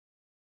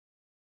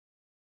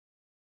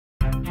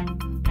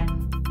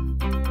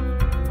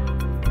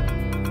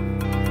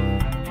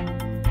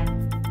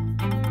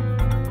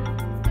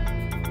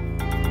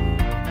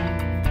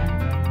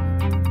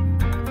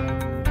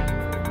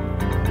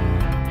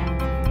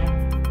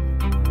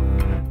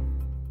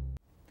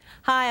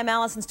Hi, I'm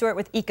Allison Stewart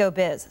with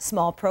EcoBiz,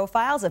 small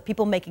profiles of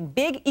people making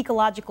big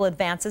ecological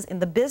advances in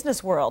the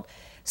business world.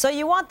 So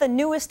you want the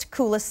newest,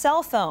 coolest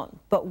cell phone,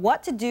 but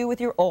what to do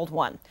with your old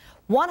one?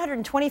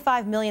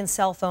 125 million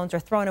cell phones are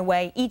thrown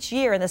away each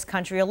year in this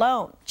country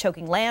alone,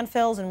 choking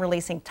landfills and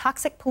releasing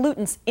toxic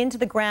pollutants into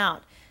the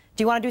ground.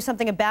 Do you want to do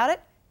something about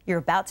it? You're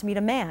about to meet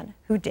a man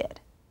who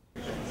did.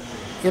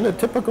 In a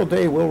typical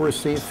day, we'll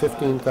receive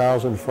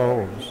 15,000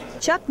 phones.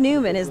 Chuck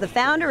Newman is the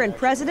founder and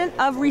president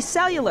of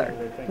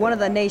Recellular, one of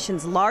the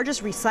nation's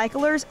largest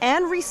recyclers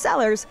and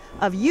resellers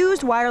of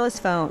used wireless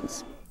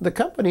phones. The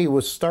company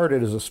was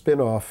started as a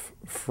spin-off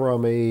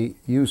from a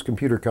used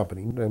computer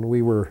company, and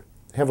we were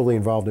heavily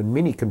involved in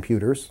mini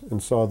computers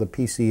and saw the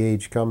PC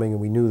age coming,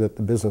 and we knew that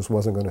the business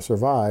wasn't going to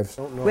survive.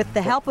 With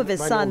the help of his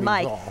son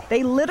Mike,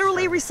 they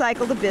literally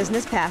recycled the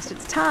business past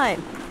its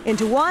time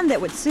into one that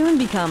would soon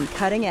become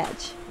cutting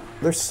edge.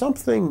 There's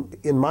something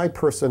in my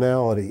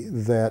personality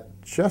that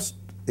just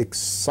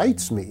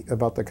excites me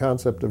about the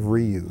concept of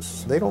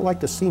reuse. They don't like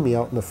to see me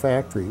out in the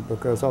factory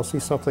because I'll see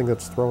something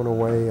that's thrown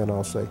away and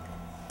I'll say,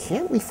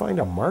 can't we find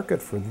a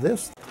market for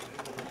this?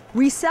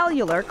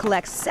 Recellular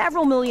collects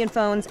several million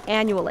phones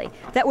annually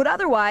that would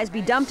otherwise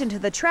be dumped into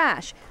the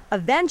trash,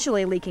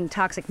 eventually leaking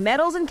toxic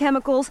metals and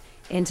chemicals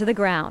into the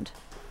ground.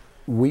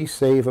 We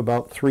save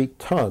about 3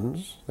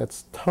 tons,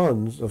 that's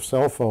tons of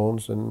cell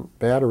phones and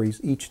batteries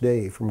each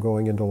day from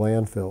going into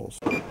landfills.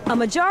 A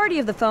majority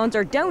of the phones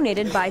are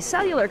donated by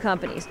cellular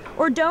companies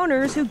or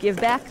donors who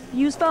give back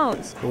used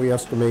phones. We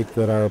estimate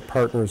that our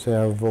partners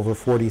have over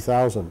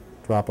 40,000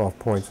 drop-off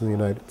points in the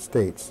United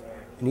States.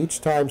 And each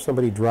time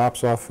somebody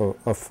drops off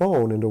a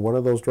phone into one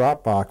of those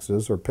drop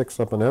boxes or picks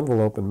up an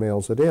envelope and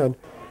mails it in,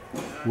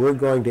 we're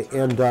going to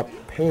end up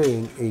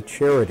paying a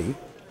charity.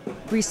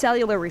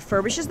 Recellular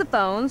refurbishes the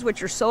phones,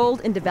 which are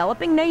sold in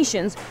developing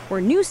nations where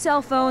new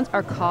cell phones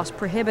are cost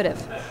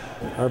prohibitive.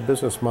 Our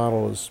business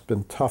model has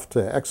been tough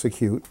to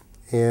execute,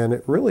 and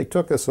it really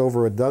took us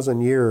over a dozen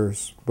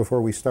years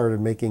before we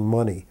started making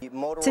money.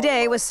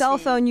 Today, with cell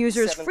phone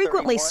users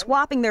frequently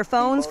swapping their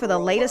phones for the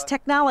latest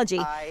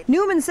technology,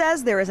 Newman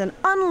says there is an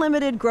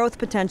unlimited growth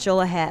potential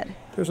ahead.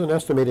 There's an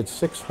estimated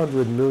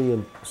 600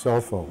 million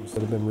cell phones that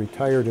have been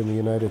retired in the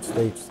United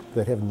States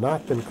that have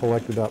not been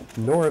collected up,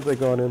 nor have they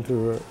gone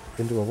into a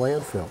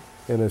landfill.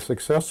 And as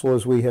successful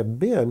as we have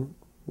been,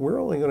 we're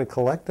only going to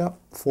collect up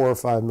 4 or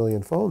 5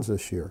 million phones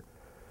this year.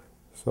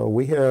 So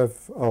we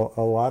have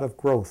a lot of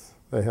growth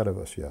ahead of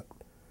us yet.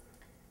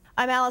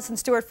 I'm Allison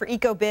Stewart for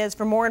EcoBiz.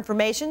 For more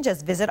information,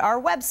 just visit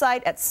our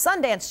website at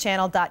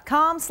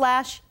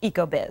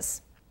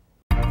sundancechannel.com/ecobiz.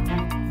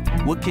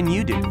 What can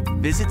you do?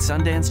 Visit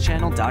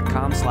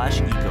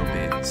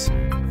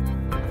sundancechannel.com/ecobiz.